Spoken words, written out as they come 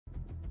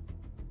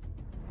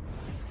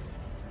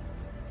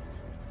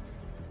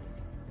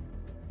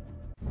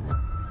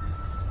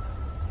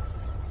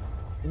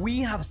We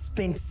have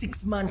spent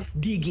 6 months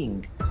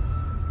digging,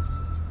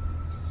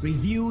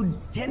 reviewed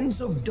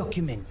tens of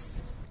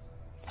documents,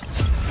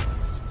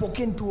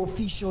 spoken to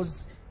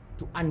officials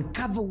to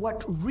uncover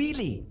what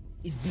really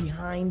is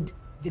behind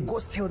the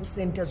ghost health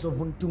centers of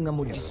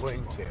Ntungamo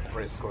district.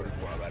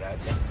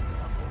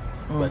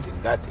 But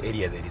in that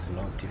area there is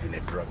not even a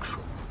drug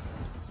shop.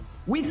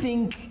 We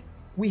think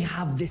we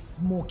have the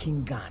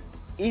smoking gun.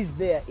 Is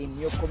there in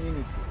your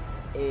community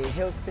a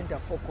health center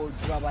called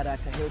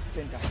Rabarata Health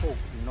Center 4?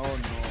 No,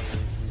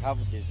 we have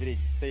the village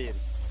sale.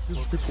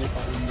 These people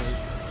are on the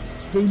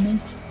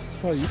payment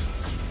side,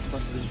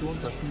 but they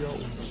don't appear on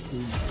the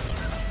payment.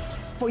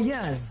 For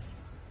years,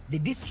 the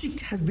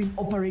district has been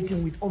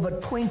operating with over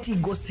 20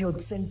 ghost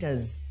health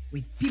centers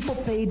with people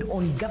paid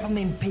on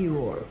government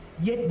payroll.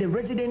 Yet the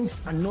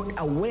residents are not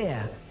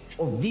aware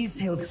of these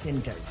health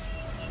centers.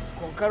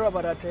 Konkara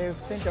Barata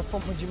Health Center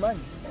from Mujimani.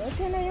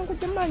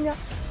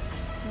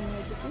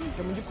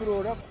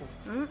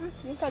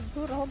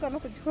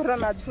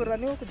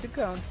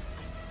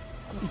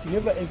 It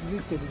never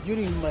existed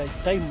during my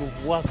time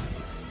of work.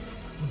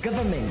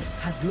 Government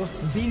has lost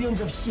billions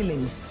of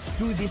shillings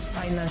through this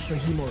financial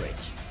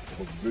hemorrhage.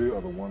 Because they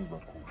are the ones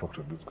that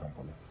contracted this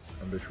company,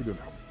 and they shouldn't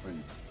have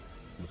paid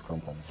this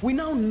company. We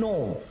now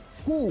know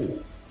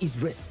who is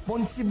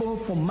responsible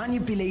for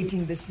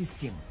manipulating the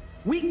system.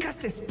 We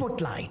cast a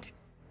spotlight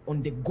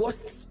on the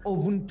ghosts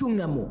of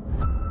Ntungamo.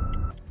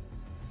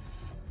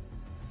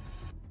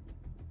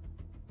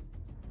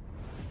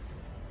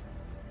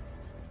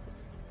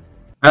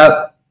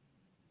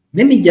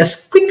 Let me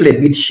just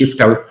quickly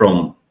shift away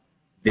from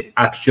the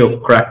actual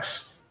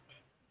crux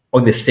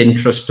of the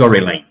central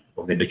storyline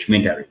of the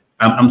documentary.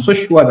 I'm so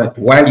sure that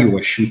while you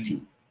were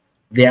shooting,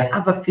 there are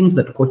other things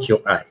that caught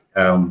your eye.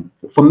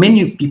 For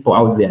many people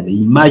out there, they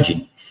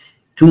imagine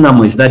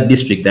Ntungamo is that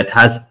district that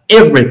has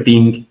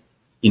everything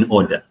in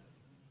order.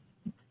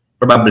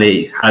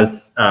 Probably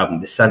has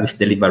the service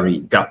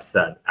delivery gaps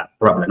that are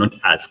probably not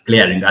as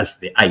glaring as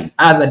they are in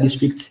other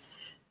districts.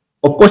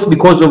 Of course,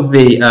 because of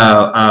the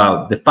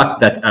fact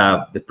that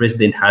the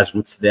president has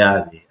roots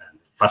there, the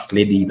first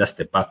lady, that's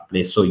the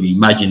birthplace. So you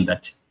imagine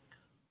that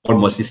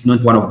almost it's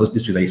not one of those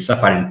districts that is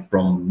suffering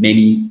from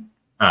many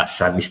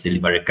service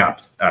delivery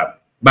gaps.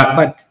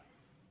 But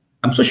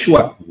I'm so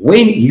sure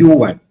when you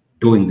were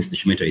doing this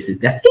documentary,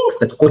 there are things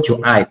that caught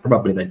your eye,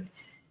 probably that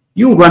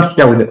you want to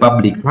share with the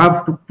public to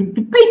have to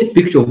paint a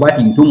picture of what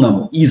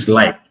Ntungamo is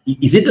like.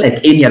 Is it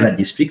like any other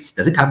districts?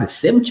 Does it have the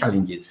same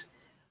challenges?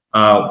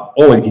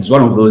 Or it is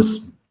one of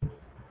those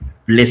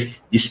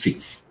blessed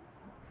districts,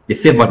 the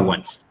favored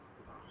ones?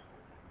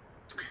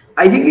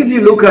 I think if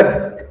you look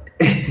at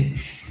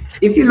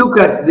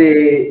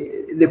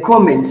the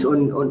comments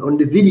on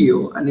the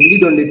video, and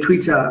indeed on the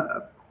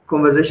Twitter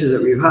conversations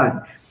that we've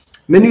had,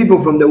 many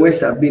people from the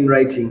West have been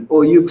writing,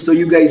 so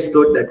you guys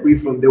thought that we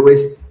from the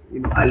West,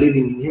 are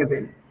living in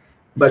heaven,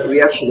 but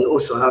we actually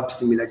also have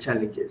similar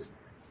challenges.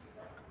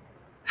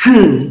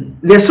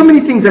 There are so many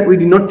things that we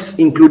did not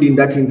include in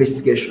that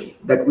investigation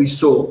that we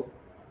saw,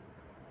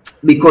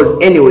 because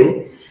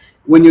anyway,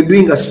 when you're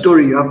doing a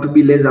story, you have to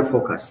be laser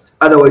focused.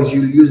 Otherwise,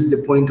 you lose the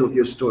point of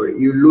your story.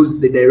 You lose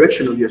the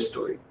direction of your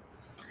story.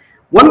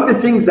 One of the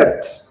things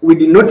that we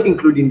did not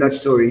include in that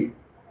story,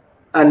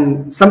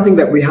 and something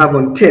that we have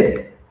on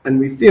tape and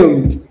we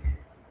filmed,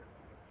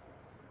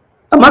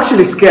 I'm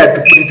actually scared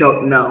to put it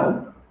out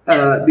now,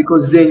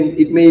 because then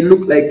it may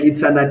look like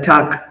it's an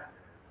attack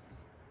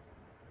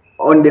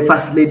on the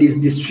First Lady's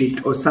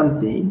district or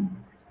something.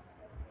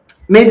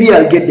 Maybe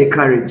I'll get the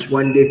courage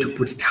one day to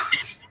put it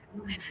out.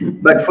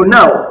 But for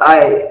now,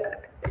 I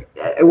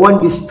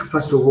want this to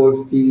first of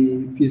all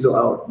fizzle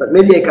out. But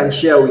maybe I can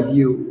share with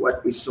you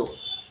what we saw.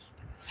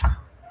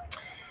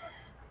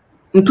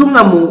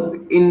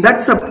 Ntungamo, in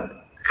that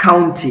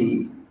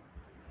sub-county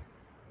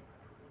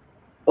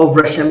of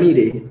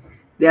Rashamire,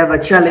 they have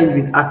a challenge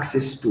with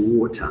access to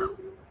water.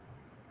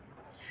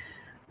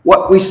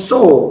 What we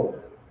saw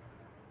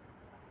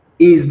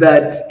is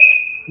that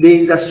there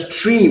is a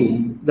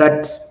stream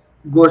that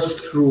goes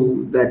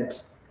through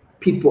that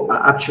people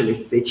are actually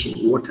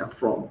fetching water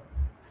from.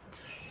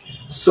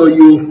 So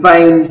you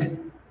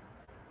find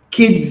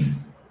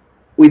kids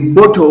with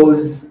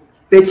bottles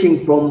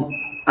fetching from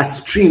a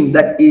stream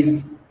that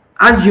is,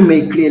 as you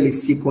may clearly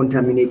see,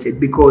 contaminated,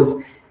 because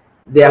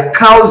there are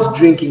cows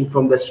drinking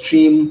from the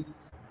stream.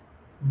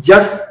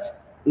 Just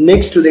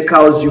next to the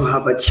cows, you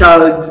have a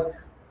child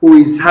who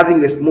is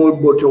having a small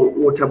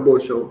water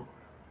bottle,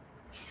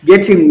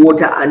 getting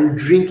water and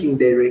drinking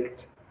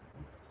direct.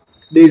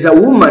 There is a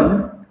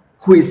woman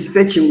who is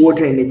fetching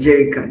water in a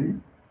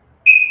jerrycan,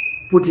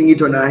 putting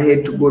it on her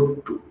head to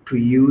go to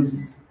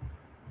use.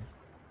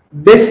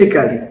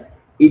 Basically,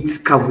 it's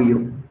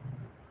kavuyo.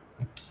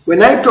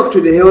 When I talked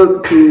to the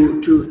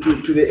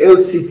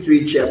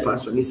LC3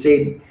 chairperson, he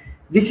said,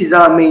 this is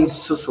our main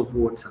source of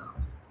water.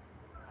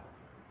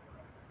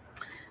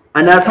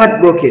 And I was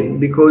heartbroken,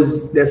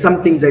 because there are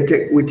some things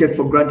we take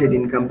for granted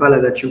in Kampala,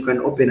 that you can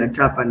open a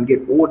tap and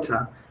get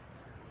water.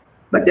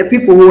 But there are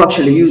people who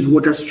actually use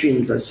water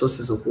streams as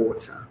sources of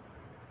water.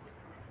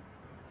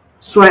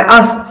 So I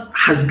asked,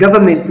 has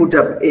government put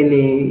up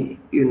any,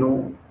 you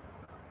know,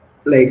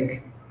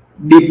 like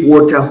deep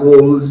water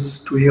holes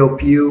to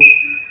help you?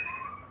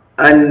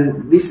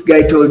 And this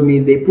guy told me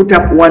they put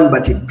up one,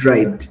 but it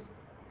dried.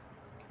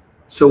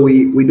 So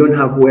we don't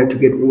have where to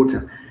get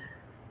water.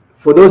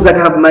 For those that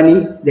have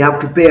money, they have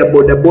to pay a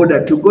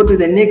border to go to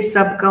the next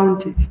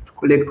sub-county to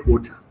collect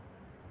water.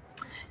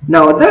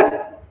 Now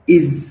that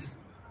is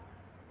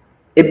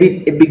a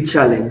big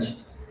challenge.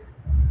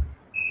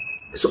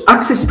 So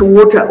access to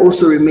water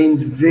also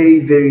remains very,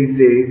 very,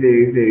 very,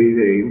 very, very,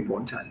 very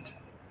important.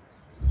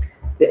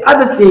 The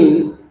other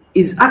thing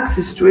is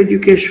access to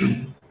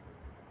education.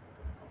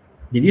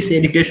 Did you say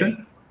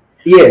education?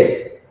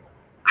 Yes.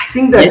 I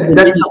think that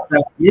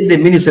the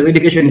Minister of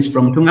Education is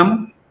from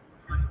Ntungamo?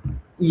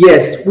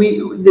 Yes,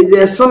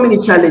 there are so many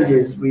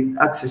challenges with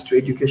access to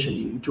education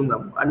in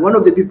Ntungamo. And one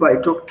of the people I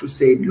talked to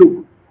said,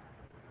 look,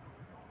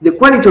 the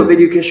quality of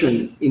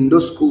education in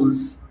those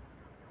schools,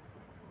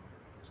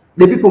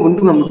 the people of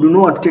Ntungamo do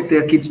not want to take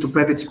their kids to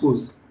private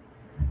schools.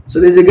 So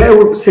there's a guy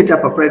who set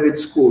up a private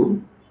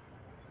school,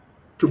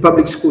 to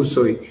public school,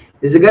 sorry.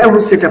 There's a guy who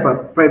set up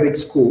a private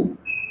school,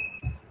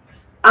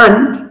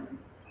 and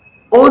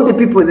all the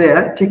people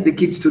there take the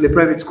kids to the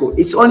private school.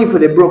 It's only for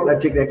the broke that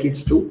take their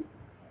kids to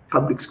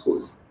public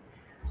schools.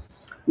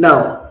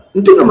 Now,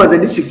 Ntungamo as a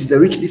district is a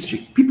rich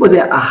district. People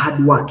there are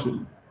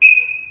hardworking.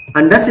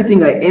 And that's the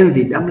thing I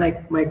envied. I'm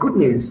like, my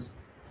goodness,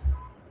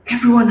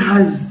 everyone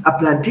has a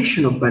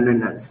plantation of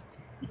bananas.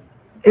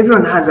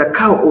 Everyone has a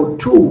cow or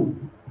two.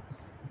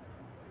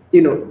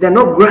 You know, they're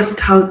not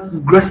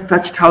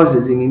grass-thatched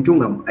houses in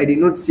Ntungamo. I did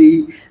not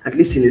see, at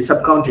least in the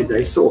sub-counties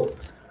I saw.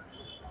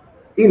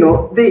 You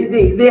know,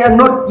 they are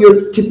not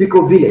your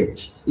typical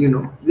village. You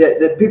know,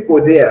 the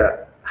people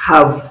there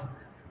have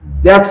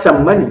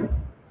some money.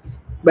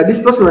 But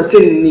this person was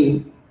telling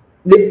me,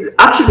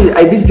 actually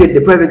I visited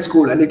the private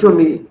school and they told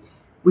me,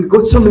 we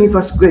got so many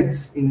first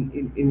grades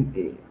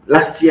in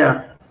last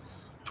year,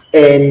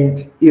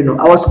 and you know,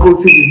 our school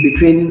fees is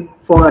between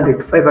 400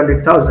 to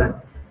 500,000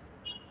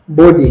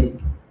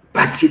 boarding.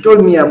 But he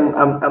told me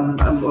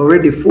I'm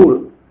already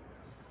full.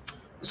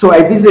 So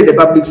I visited the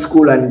public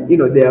school, and you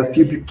know, there are a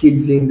few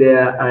kids in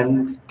there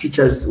and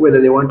teachers,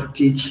 whether they want to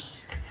teach.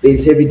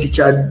 There's heavy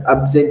teacher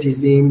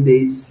absenteeism.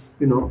 There's,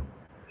 you know,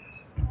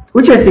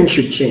 which I think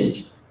should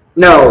change.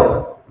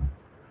 Now,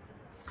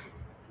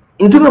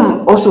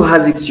 Ntungamo also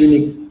has its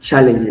unique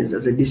challenges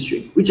as a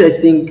district, which I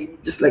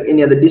think, just like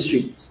any other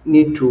district,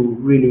 need to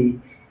really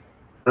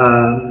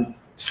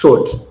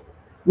sort.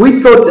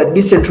 We thought that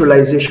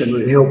decentralization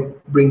will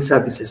help bring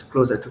services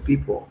closer to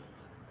people.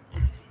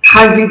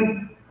 Has it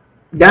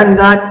done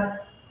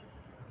that?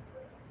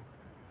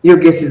 Your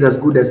guess is as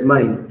good as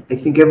mine. I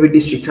think every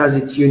district has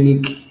its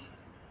unique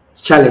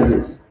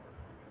challenges.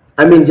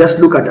 I mean, just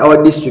look at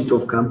our district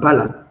of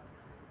Kampala.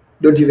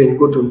 Don't even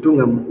go to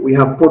Ntungamo. We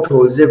have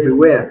potholes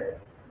everywhere.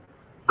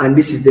 And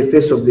this is the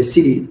face of the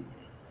city.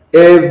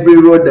 Every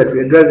road that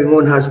we're driving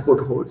on has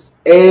potholes.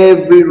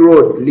 Every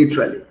road,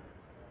 literally,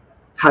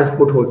 has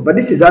potholes. But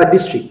this is our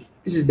district.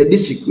 This is the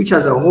district which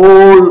has a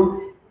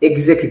whole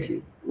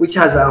executive, which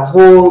has a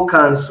whole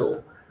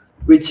council,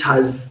 which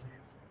has,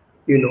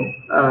 you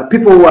know,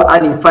 people who are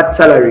earning fat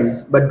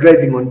salaries but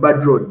driving on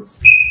bad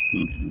roads.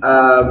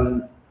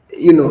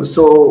 You know,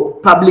 so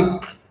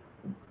public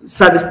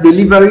service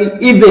delivery,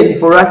 even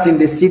for us in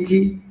the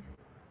city,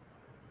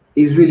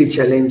 is really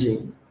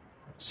challenging.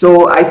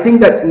 So I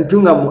think that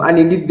Ntungamo, and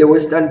indeed the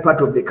western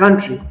part of the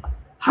country,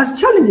 has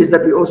challenges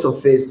that we also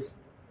face.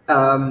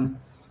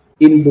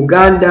 In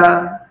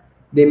Buganda,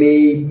 there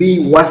may be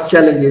worse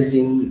challenges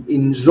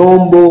in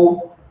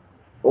Zombo,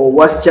 or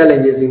worse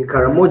challenges in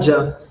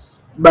Karamoja,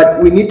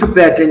 but we need to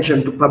pay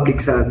attention to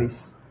public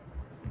service.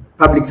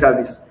 Public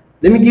service.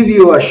 Let me give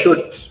you a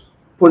short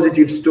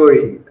positive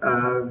story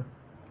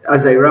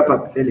as I wrap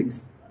up,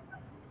 Felix.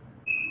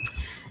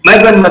 My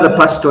grandmother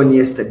passed on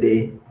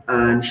yesterday,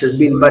 and she's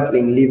been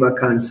battling liver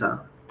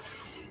cancer.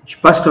 She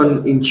passed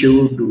on in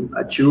Chirudu,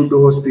 at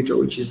Chirudu Hospital,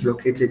 which is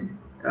located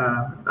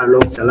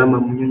along Salama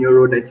Munyonyo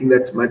Road. I think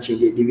that's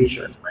Machinge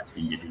Division.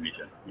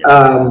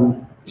 Yeah.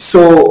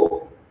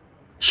 So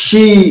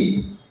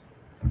she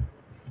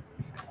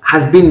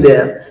has been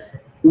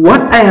there.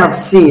 What I have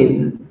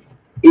seen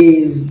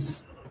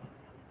is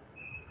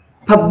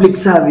public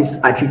service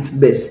at its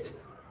best.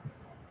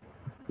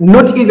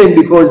 Not even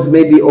because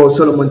maybe, oh,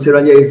 Solomon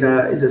Serwanja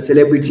is a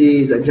celebrity,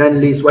 is a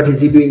journalist, what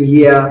is he doing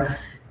here?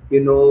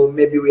 You know,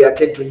 maybe we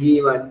attend to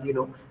him, and, you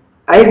know.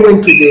 I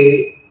went to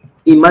the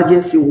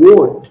emergency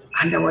ward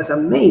and I was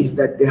amazed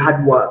at the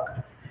hard work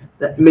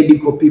that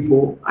medical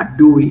people are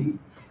doing.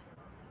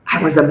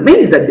 I was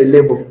amazed at the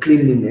level of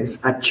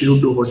cleanliness at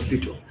Chirudu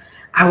Hospital.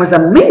 I was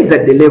amazed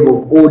at the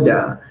level of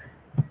order.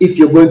 If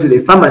you're going to the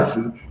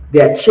pharmacy,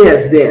 there are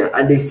chairs there,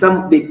 and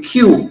they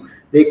queue.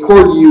 They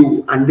call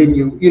you, and then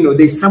you know,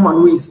 there's someone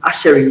who is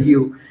ushering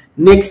you.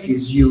 Next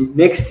is you.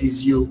 Next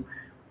is you.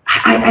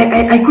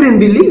 I couldn't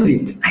believe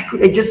it.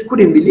 I just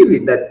couldn't believe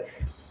it that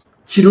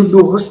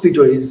Chirudu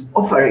Hospital is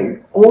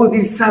offering all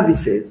these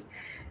services,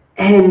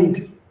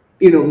 and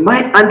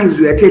my aunties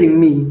were telling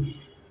me,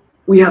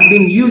 we have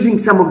been using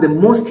some of the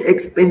most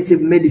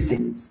expensive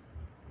medicines.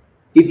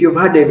 If you've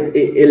had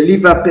a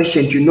liver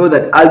patient, you know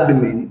that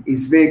albumin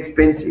is very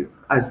expensive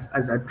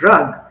as a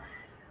drug.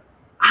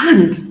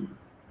 And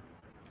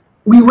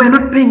we were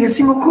not paying a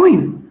single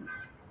coin.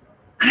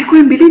 And I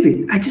couldn't believe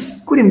it. I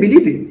just couldn't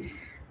believe it.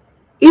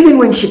 Even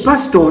when she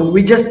passed on,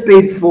 we just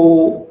paid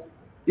for,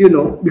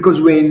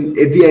 because we're in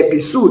a VIP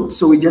suite,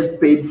 so we just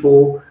paid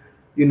for,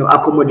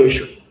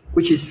 accommodation,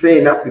 which is fair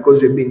enough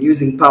because we've been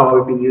using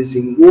power, we've been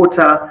using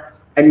water,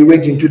 and we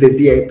went into the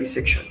VIP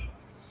section.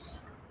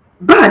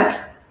 But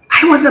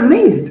I was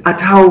amazed at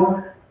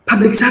how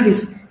public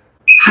service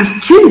has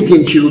changed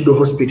in Chirudo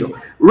Hospital.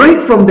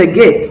 Right from the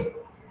gate,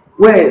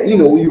 where,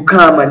 you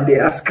come and the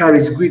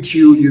askaris greet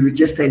you, you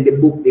register in the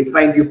book, they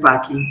find you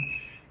parking.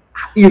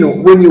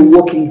 When you're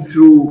walking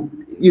through,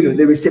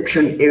 the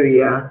reception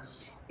area,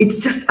 it's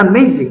just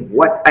amazing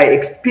what I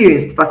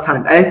experienced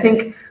firsthand. And I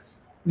think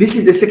this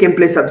is the second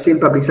place I've seen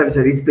public service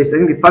at its best. I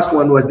think the first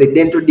one was the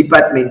dental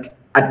department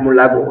at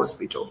Mulago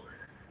Hospital.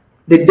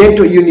 The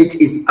dental unit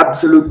is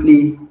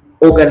absolutely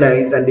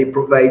organized and they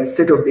provide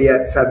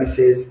state-of-the-art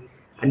services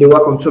and they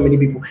work on so many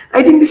people.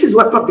 I think this is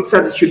what public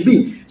service should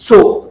be.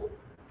 So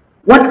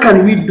what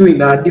can we do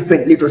in our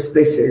different little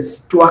spaces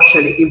to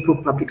actually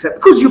improve public service?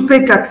 Because you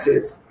pay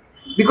taxes,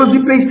 because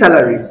we pay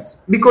salaries,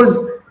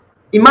 because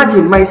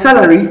imagine my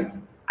salary,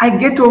 I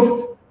get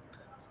off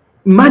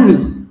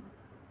money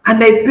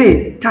and I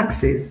pay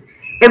taxes.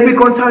 Every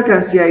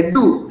consultancy I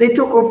do, they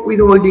talk of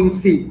withholding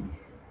fee.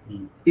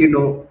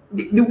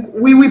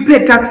 We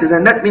pay taxes,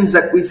 and that means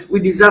that we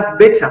deserve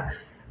better.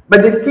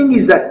 But the thing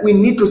is that we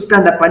need to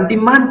stand up and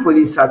demand for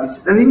these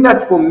services. I think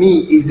that for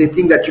me is the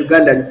thing that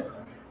Ugandans,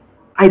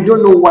 I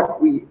don't know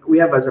what we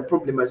have as a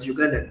problem as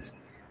Ugandans.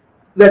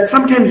 That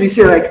sometimes we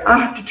say like,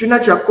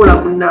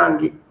 tunachakola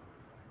munange,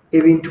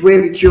 ebintu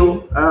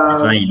ebityo,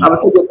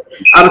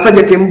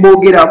 abasajja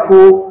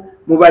tembogerako,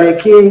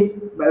 mubaleke,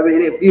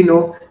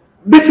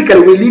 basically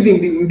we're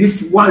living in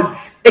this world.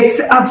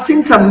 I've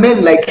seen some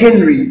men like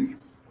Henry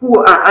who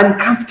are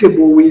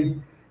uncomfortable with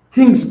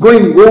things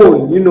going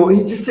on.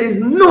 He just says,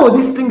 no,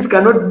 these things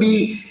cannot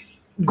be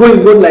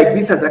going on like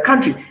this as a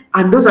country.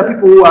 And those are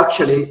people who are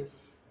actually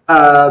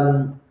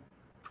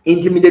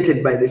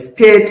intimidated by the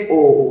state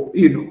or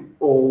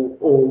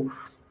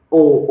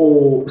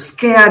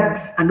scared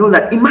and all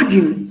that.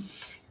 Imagine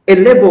a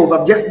level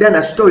of I've just done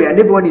a story and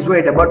everyone is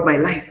worried about my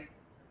life.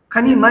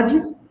 Can you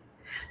imagine?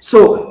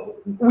 So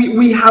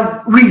we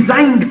have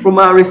resigned from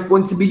our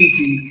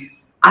responsibility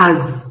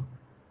as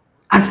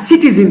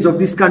citizens of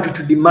this country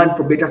to demand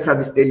for better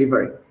service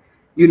delivery,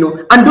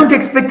 and don't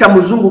expect a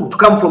Muzungu to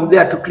come from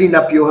there to clean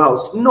up your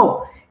house.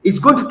 No, it's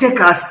going to take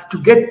us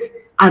to get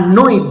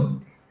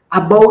annoyed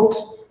about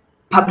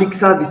public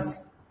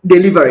service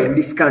delivery in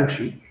this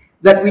country,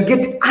 that we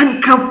get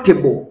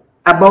uncomfortable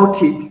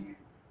about it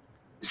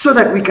so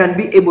that we can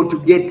be able to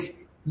get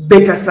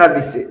better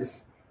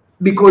services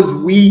because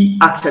we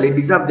actually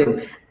deserve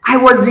them.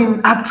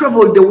 I've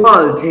traveled the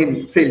world,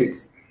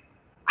 Felix.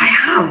 I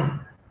have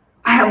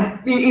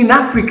in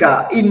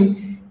Africa,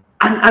 in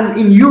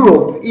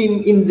Europe,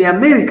 in the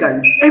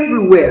Americans,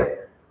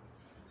 everywhere.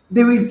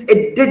 There is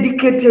a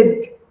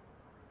dedicated,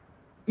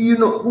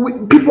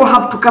 people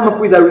have to come up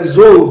with a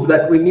resolve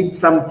that we need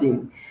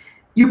something.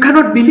 You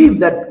cannot believe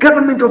that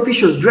government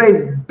officials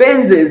drive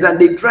Benzes and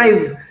they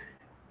drive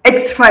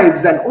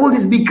X5s and all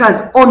these big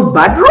cars on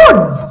bad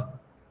roads.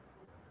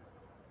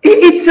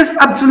 It's just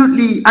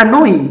absolutely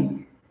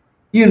annoying,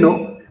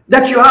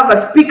 that you have a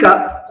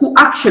speaker who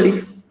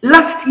actually,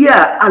 last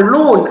year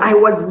alone, I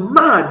was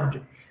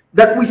mad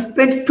that we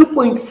spent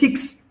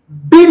 2.6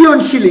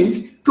 billion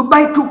shillings to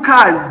buy 2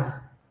 cars.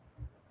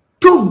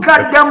 2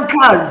 goddamn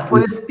cars for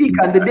the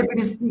speaker and the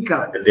deputy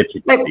speaker.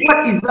 Like,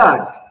 what is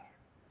that?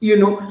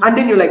 And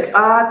then you're like,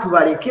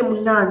 tubareke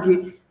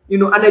munange,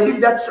 and I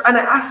did that, and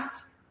I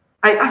asked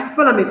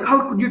Parliament,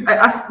 how could you, I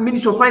asked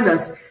Minister of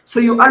Finance, so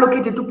you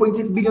allocated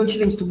 2.6 billion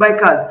shillings to buy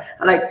cars?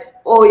 And like,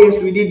 oh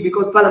yes, we did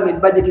because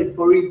Parliament budgeted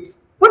for it.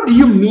 What do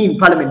you mean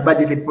Parliament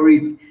budgeted for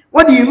it?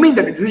 What do you mean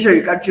that the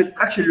Treasury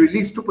actually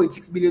released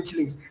 2.6 billion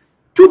shillings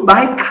to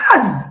buy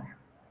cars?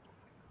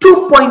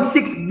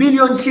 2.6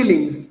 billion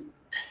shillings.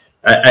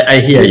 I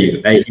hear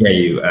you,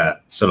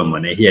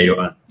 Solomon. I hear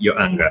your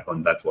anger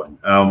on that one.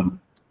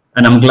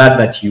 And I'm glad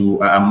that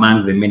you are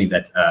among the many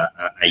that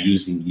are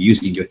using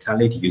your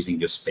talent, using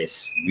your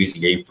space,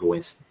 using your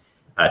influence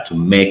to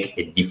make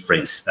a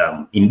difference.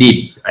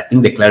 Indeed, I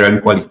think the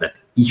clarion call is that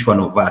each one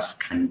of us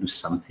can do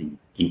something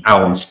in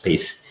our own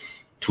space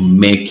to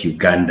make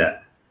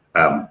Uganda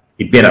a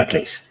better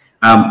place.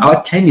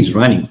 Our time is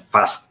running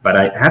fast, but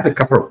I have a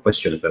couple of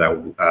questions that I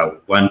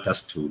want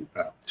us to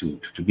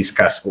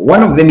discuss.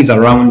 One of them is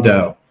around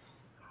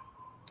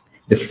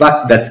the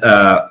fact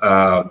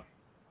that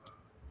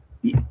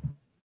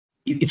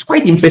it's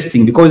quite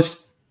interesting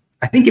because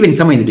I think even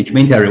somewhere in the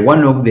documentary,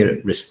 one of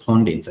the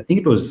respondents, I think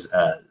it was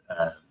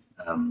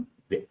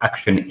the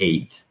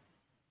ACFIM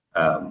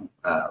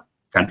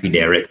country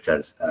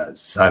directors,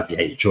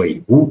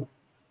 AIIJ, who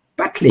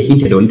partly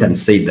hinted on it and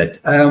said that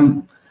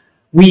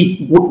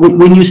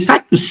when you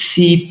start to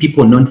see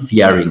people not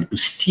fearing to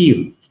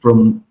steal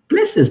from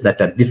places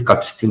that are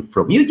difficult to steal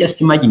from, you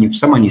just imagine if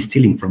someone is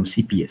stealing from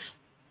CPS.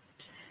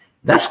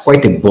 That's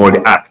quite a bold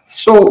act.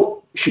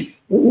 So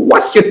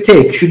what's your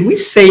take? Should we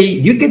say,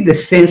 do you get the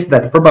sense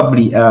that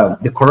probably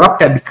the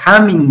corrupt are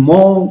becoming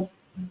more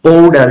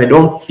bolder, they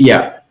don't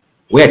fear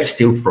where to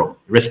steal from,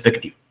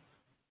 irrespective?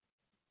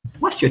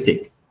 What's your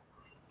take?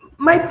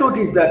 My thought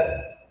is that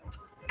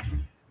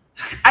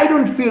I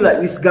don't feel like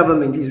this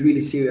government is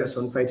really serious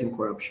on fighting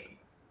corruption.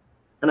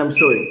 And I'm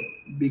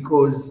sorry,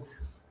 because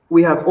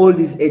we have all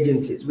these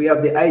agencies. We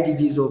have the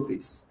AIIJ's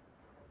office.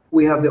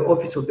 We have the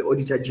Office of the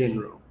Auditor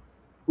General.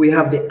 We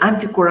have the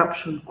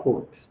Anti-Corruption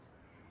Court.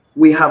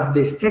 We have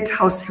the State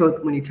House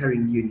Health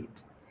Monitoring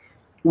Unit.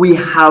 We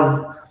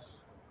have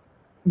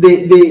the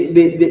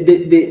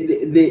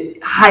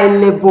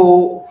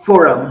high-level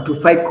forum to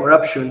fight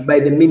corruption by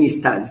the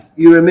ministers.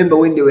 You remember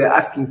when they were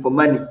asking for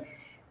money,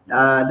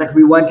 that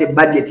we want a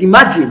budget.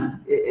 Imagine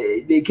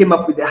they came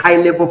up with a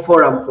high-level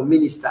forum for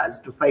ministers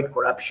to fight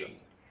corruption.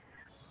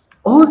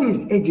 All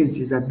these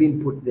agencies have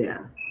been put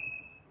there.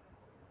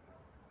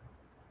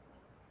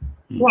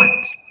 What?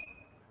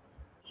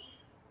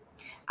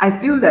 I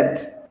feel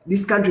that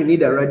this country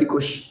needs a radical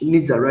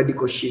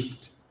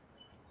shift.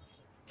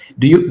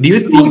 Do you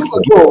think?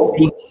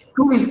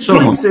 2 weeks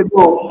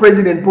ago,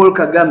 President Paul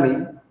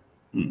Kagame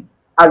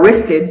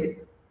arrested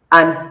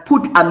and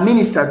put a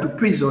minister to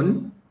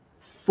prison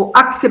for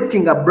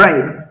accepting a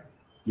bribe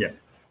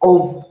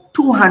of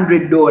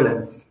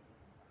 $200.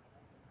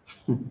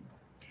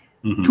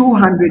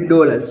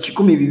 $200,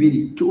 chikumi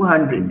bibiri,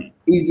 200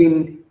 is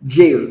in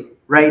jail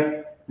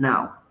right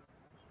now.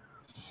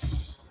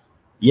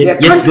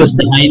 Yet those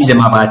behind them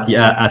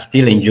are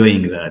still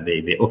enjoying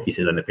the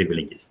offices and the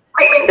privileges.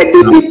 I mean, the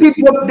DPP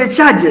dropped the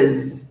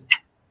charges.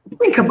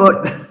 Think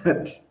about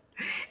that.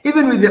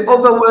 Even with the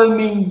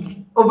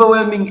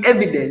overwhelming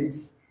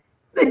evidence,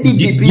 the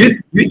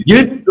DPP. Do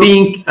you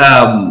think,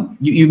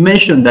 you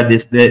mentioned that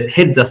the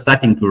heads are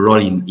starting to roll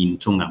in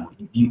Ntungamo,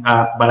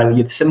 but at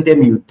the same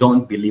time, you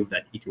don't believe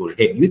that it will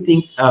head.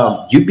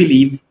 Do you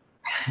believe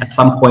at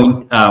some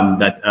point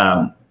that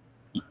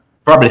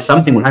probably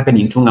something will happen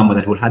in Ntungamo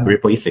that will have a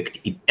ripple effect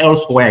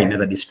elsewhere in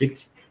other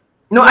districts?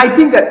 No, I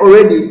think that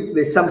already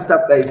there's some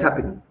stuff that is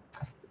happening.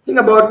 Think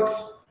about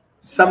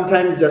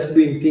sometimes just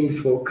doing things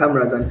for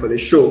cameras and for the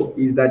show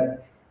is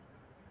that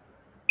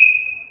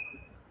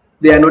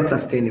they are not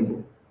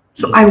sustainable.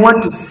 So I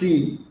want to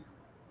see,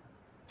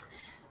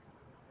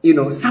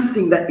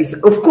 something that is,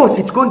 of course,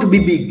 it's going to be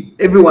big.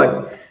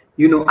 Everyone,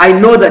 I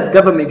know that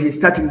government is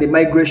starting the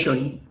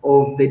migration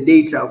of the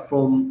data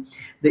from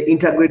the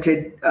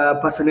integrated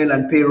personnel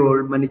and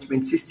payroll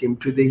management system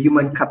to the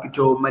human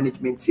capital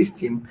management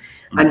system,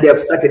 and they have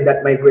started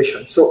that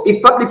migration. So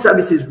if public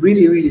service is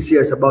really, really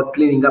serious about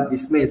cleaning up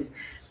this mess,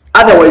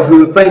 otherwise we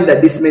will find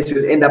that this mess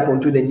will end up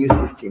onto the new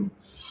system.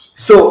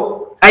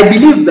 So I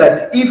believe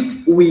that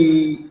if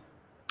we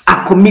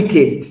are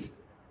committed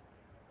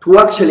to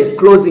actually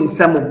closing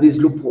some of these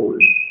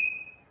loopholes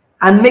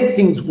and make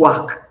things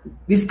work,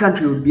 this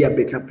country will be a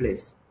better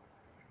place.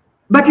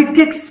 But it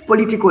takes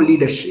political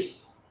leadership.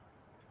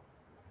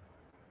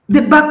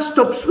 The buck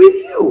stops with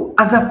you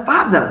as a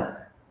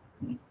father.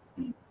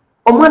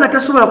 Omwana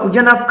tasobola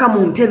kujja n'afuka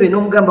mu ntebe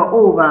n'omugamba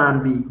oh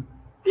bambi.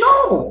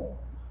 No,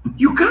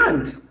 you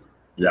can't.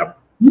 Yeah.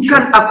 You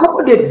can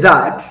accommodate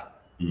that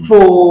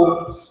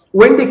for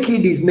when the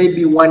kid is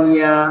maybe 1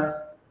 year,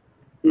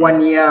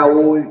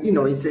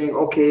 or he's saying,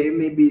 okay,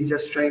 maybe he's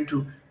just trying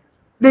to.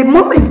 The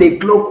moment they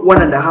clock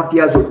 1.5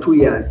 years or 2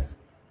 years,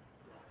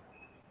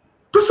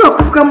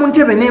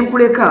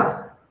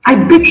 I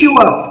beat you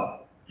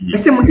up. I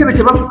say,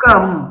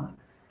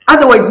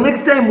 otherwise,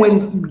 next time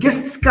when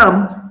guests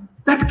come,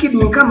 that kid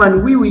will come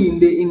and wee in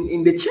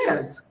the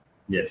chairs.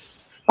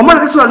 Yes.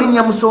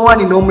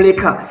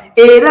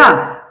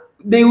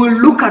 They will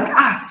look at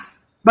us.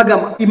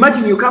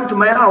 Imagine you come to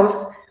my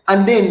house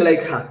and then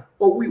like her.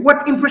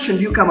 What impression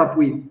do you come up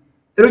with?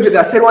 Yeah,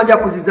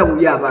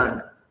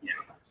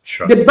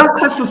 sure. The buck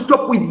has to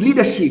stop with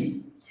leadership.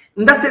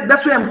 And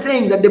that's why I'm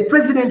saying that the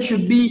president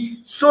should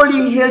be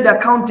solely held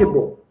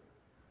accountable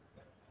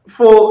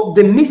for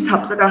the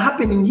mishaps that are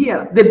happening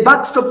here. The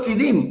buck stops with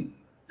him.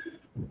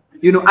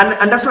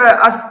 And that's why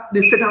I asked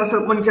the State House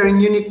Monitoring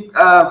Unit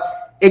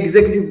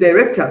executive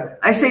director.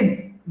 I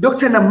said,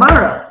 Dr.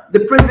 Namara, the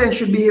president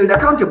should be held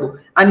accountable.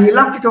 And he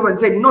laughed it off and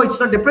said, no, it's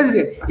not the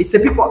president. It's the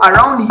people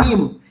around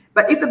him.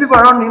 But if the people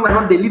around him are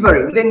not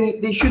delivering,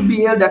 then they should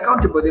be held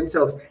accountable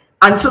themselves.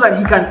 And so that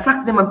he can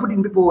sack them and put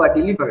in people who are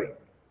delivering.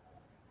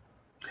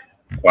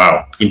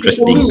 Wow,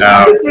 interesting. For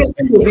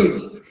me,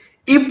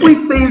 if we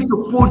fail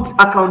to put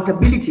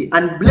accountability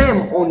and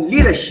blame on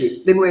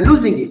leadership, then we're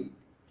losing it.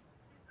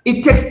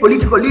 It takes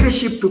political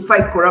leadership to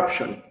fight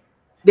corruption.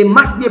 There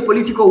must be a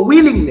political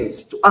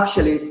willingness to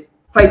actually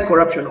fight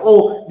corruption,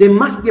 or there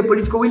must be a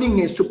political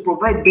willingness to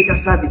provide better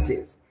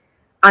services.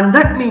 And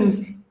that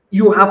means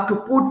you have to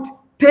put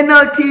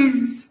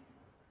penalties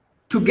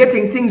to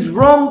getting things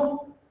wrong,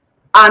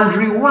 and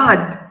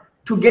reward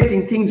to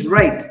getting things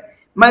right.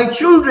 My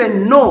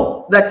children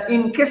know that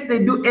in case they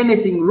do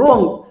anything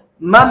wrong,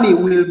 mommy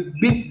will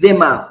beat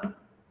them up.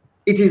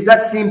 It is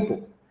that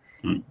simple.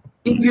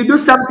 If you do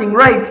something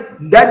right,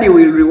 daddy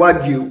will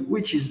reward you,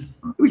 which is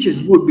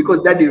good, because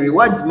daddy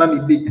rewards,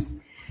 mommy beats.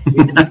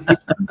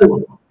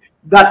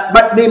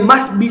 But there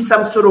must be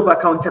some sort of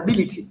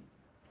accountability.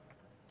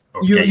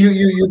 Okay.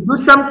 You do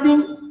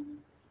something,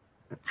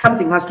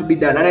 something has to be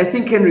done. And I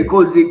think Henry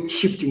calls it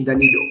shifting the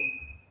needle.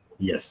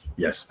 Yes.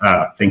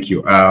 Thank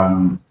you.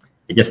 I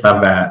just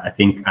have, I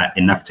think,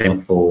 enough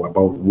time for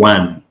about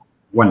one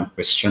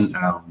question,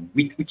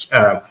 which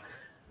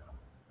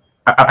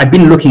I've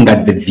been looking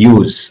at the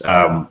views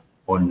on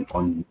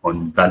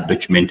that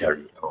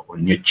documentary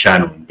on your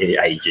channel, the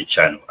AIIJ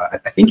channel.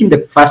 I think in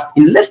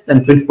less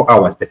than 24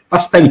 hours, the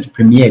first time it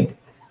premiered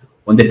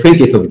on the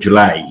 20th of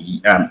July,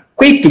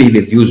 quickly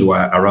the views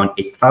were around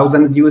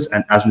 8,000 views,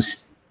 and as we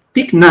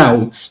speak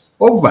now, it's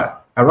over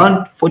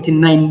around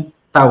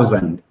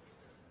 49,000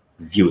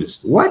 views.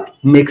 What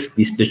makes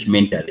this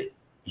documentary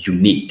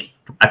unique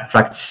to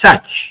attract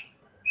such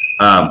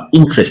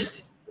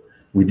interest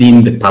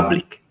within the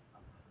public?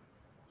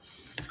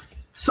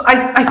 So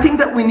I think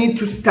that we need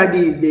to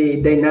study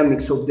the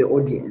dynamics of the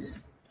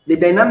audience. The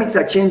dynamics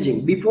are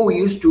changing. Before, we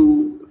used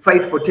to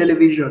fight for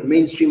television,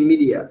 mainstream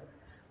media.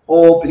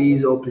 Oh,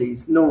 please, oh,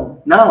 please.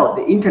 No. Now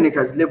the internet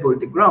has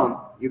leveled the ground.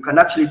 You can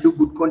actually do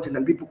good content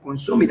and people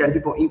consume it and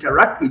people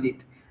interact with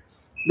it.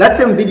 That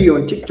same video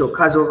on TikTok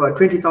has over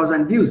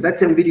 20,000 views. That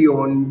same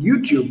video on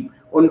YouTube,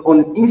 on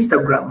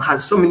Instagram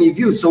has so many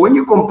views. So when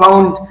you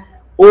compound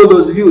all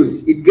those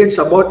views, it gets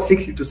about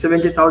 60 to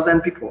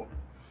 70,000 people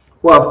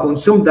who have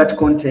consumed that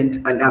content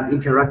and have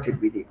interacted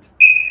with it.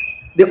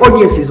 The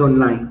audience is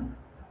online.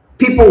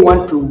 People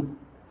want to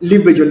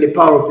leverage on the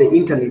power of the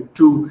internet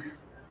to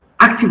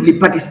actively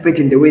participate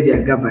in the way they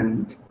are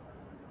governed,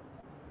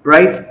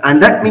 right?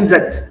 And that means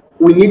that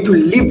we need to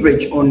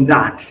leverage on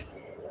that,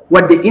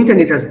 what the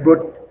internet has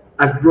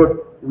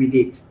brought with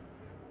it.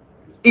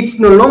 It's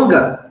no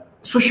longer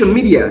social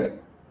media.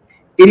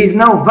 It is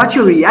now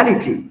virtual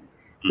reality,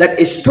 that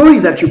a story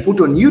that you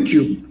put on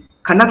YouTube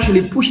can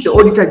actually push the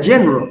Auditor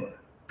General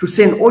to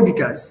send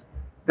auditors,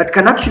 that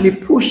can actually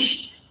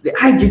push the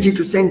AIIJ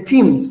to send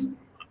teams,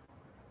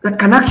 that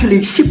can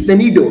actually shift the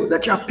needle,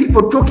 that you have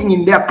people talking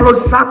in their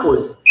closed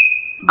circles.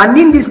 And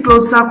in these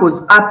closed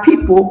circles are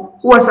people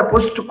who are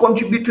supposed to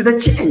contribute to the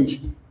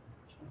change.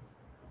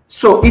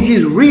 So it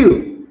is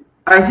real.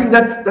 I think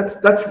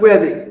that's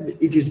where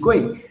it is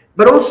going.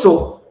 But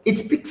also, it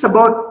speaks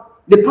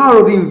about the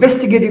power of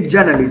investigative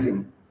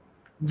journalism.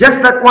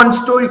 Just that one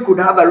story could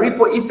have a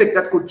ripple effect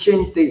that could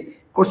change the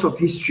course of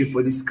history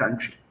for this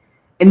country.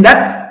 And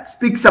that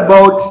speaks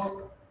about,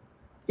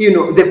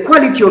 the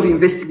quality of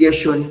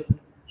investigation,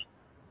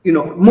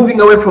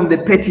 moving away from the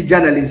petty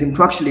journalism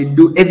to actually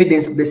do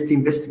evidence-based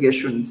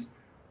investigations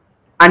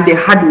and the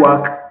hard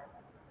work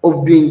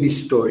of doing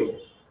this story.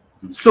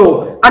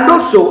 So, and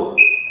also,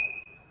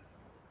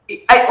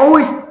 I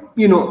always,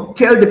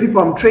 tell the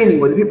people I'm training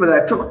or the people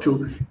that I talk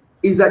to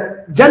is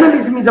that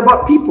journalism is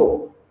about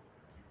people.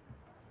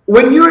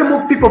 When you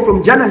remove people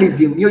from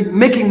journalism, you're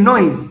making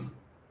noise.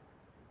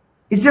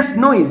 It's just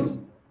noise.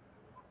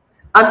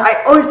 And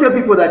I always tell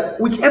people that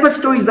whichever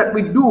stories that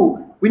we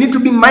do, we need to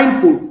be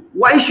mindful.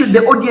 Why should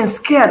the audience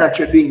care that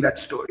you're doing that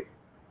story?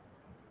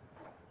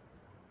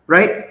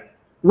 Right?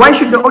 Why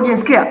should the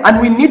audience care? And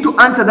we need to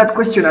answer that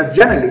question as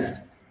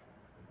journalists.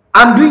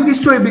 I'm doing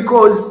this story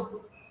because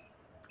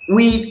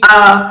we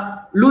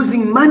are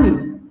losing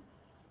money,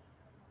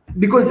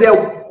 because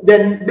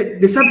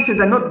the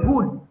services are not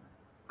good.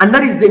 And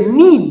that is the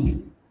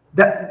need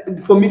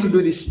for me to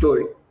do this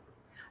story.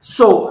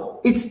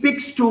 So it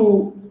speaks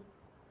to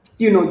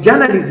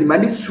journalism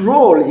and its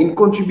role in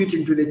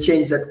contributing to the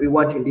change that we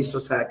want in this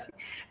society,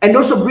 and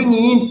also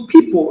bringing in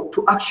people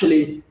to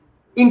actually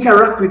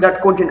interact with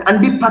that content and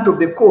be part of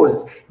the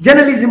cause.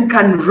 Journalism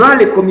can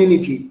rally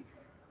community.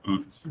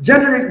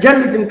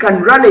 Journalism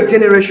can rally a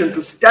generation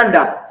to stand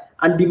up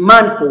and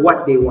demand for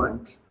what they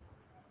want.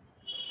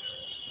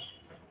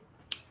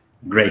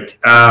 Great.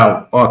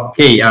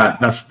 Okay,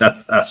 that's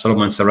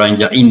Solomon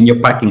Serwanja. In your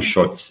parting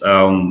shots,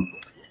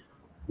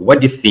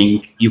 what do you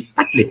think? You've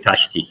partly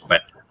touched it,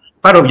 but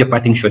part of your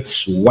parting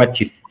shots,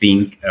 what you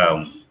think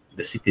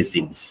the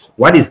citizens,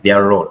 what is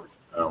their role?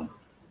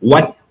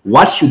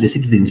 What should the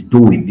citizens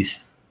do with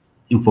this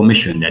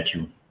information that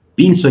you've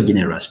been so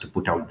generous to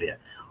put out there?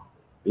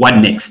 What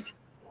next?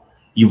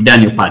 You've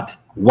done your part.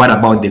 What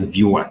about the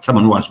viewer,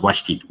 someone who has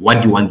watched it?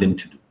 What do you want them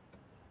to do?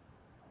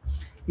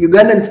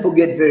 Ugandans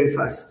forget very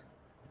fast.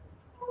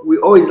 We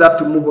always love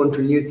to move on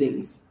to new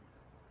things.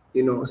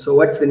 So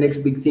what's the next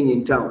big thing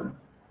in town?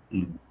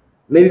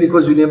 Maybe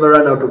because we never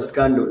run out of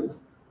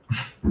scandals.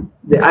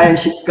 The iron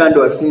sheet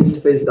scandal has since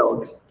phased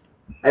out.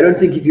 I don't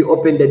think if you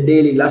opened the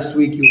Daily last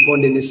week, you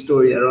found any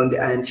story around the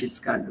iron sheet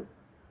scandal.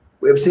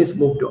 We have since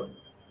moved on.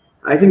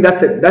 I think that's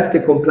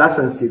the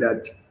complacency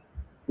that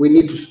we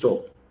need to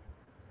stop.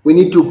 We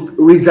need to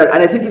reserve,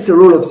 and I think it's a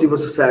role of civil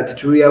society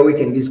to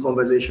reawaken these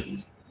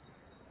conversations.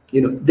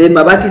 You know, the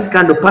Mabati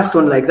scandal passed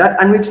on like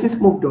that, and we've since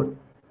moved on.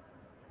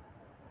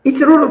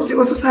 It's a role of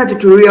civil society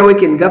to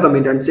reawaken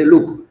government and say,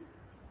 look,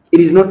 it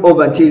is not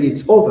over until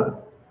it's over.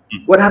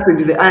 What happened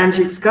to the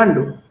AIIJ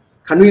scandal?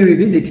 Can we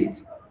revisit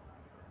it?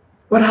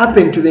 What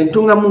happened to the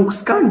Ntungamo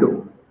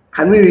scandal?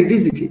 Can we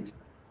revisit it?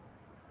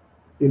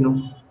 You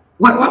know,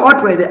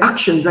 what were the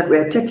actions that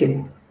were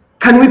taken?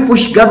 Can we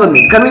push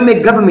government? Can we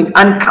make government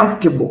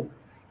uncomfortable?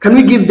 Can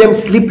we give them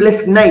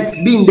sleepless nights,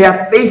 be in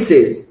their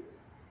faces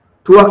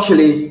to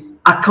actually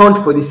account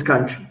for this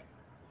country?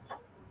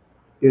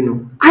 You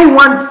know, I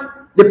want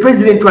the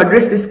president to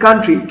address this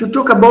country to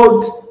talk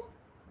about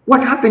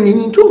what happened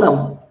in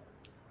Ntungamo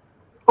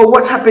or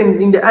what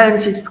happened in the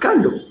AIIJ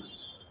scandal,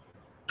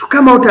 to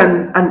come out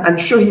and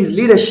show his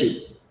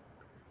leadership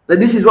that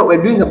this is what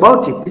we're doing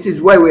about it. This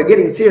is why we're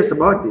getting serious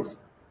about this.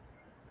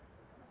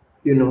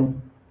 You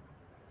know,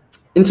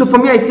 and so for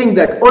me, I think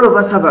that all of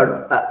us have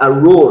a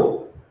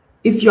role.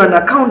 If you're an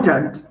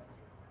accountant,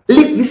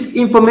 leak this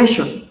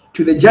information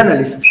to the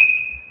journalists.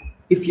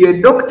 If you're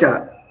a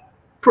doctor,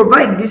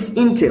 provide this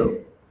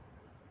intel.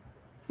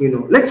 You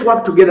know, let's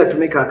work together to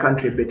make our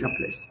country a better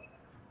place.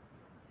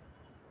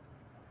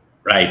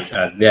 Right,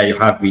 there you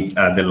have it,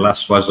 the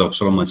last words of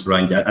Solomon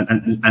Serwanja.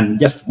 And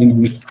just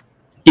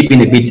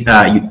keeping a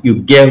bit, you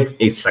gave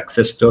a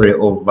success story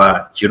of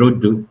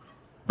Chirudu,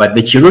 but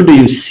the Chirudu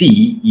you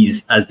see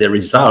is as a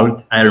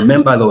result. I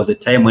remember there was a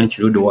time when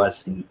Chirudu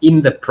was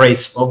in the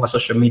press over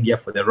social media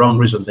for the wrong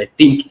reasons. I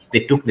think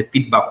they took the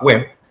feedback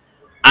well,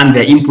 and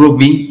they're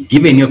improving,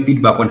 giving you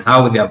feedback on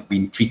how they have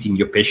been treating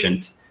your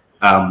patient.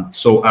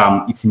 So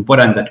it's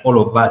important that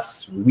all of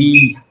us,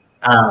 we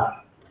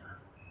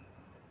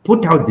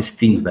put out these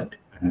things that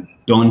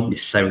don't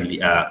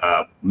necessarily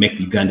make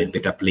Uganda a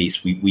better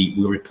place. We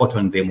report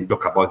on them, we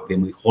talk about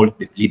them, we hold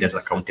the leaders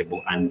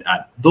accountable, and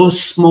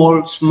those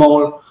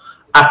small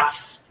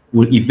acts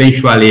will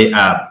eventually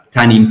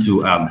turn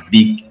into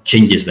big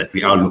changes that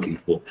we are looking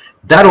for.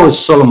 That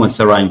was Solomon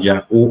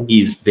Serwanja, who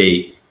is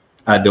the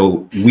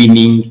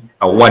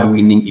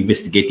award-winning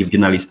investigative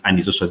journalist, and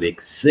is also the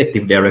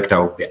executive director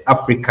of the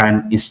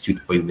African Institute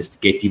for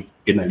Investigative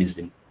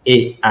Journalism,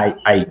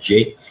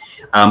 AIIJ.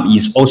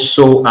 He's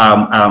also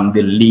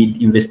the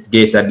lead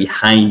investigator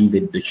behind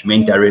the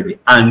documentary,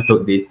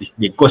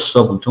 the Ghosts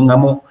of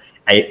Ntungamo.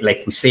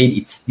 Like we said,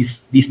 it's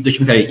this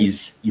documentary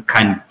is, you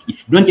can,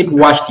 if you don't yet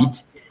watched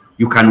it,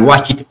 you can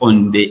watch it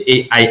on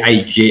the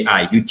AIIJ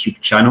YouTube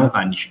channel,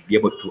 and you should be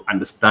able to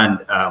understand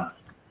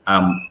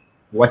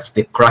what's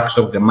the crux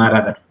of the matter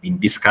that we've been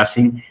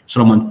discussing.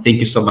 Solomon, thank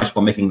you so much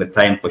for making the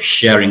time, for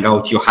sharing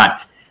out your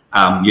heart,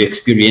 your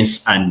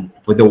experience, and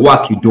for the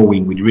work you're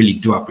doing. We really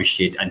do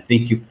appreciate, and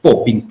thank you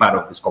for being part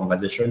of this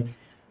conversation.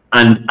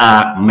 And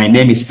my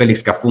name is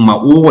Felix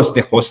Kafuma, who was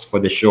the host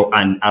for the show,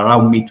 and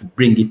allow me to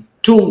bring it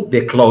to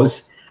the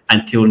close.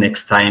 Until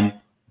next time,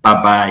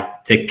 bye-bye,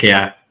 take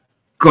care,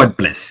 God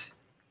bless.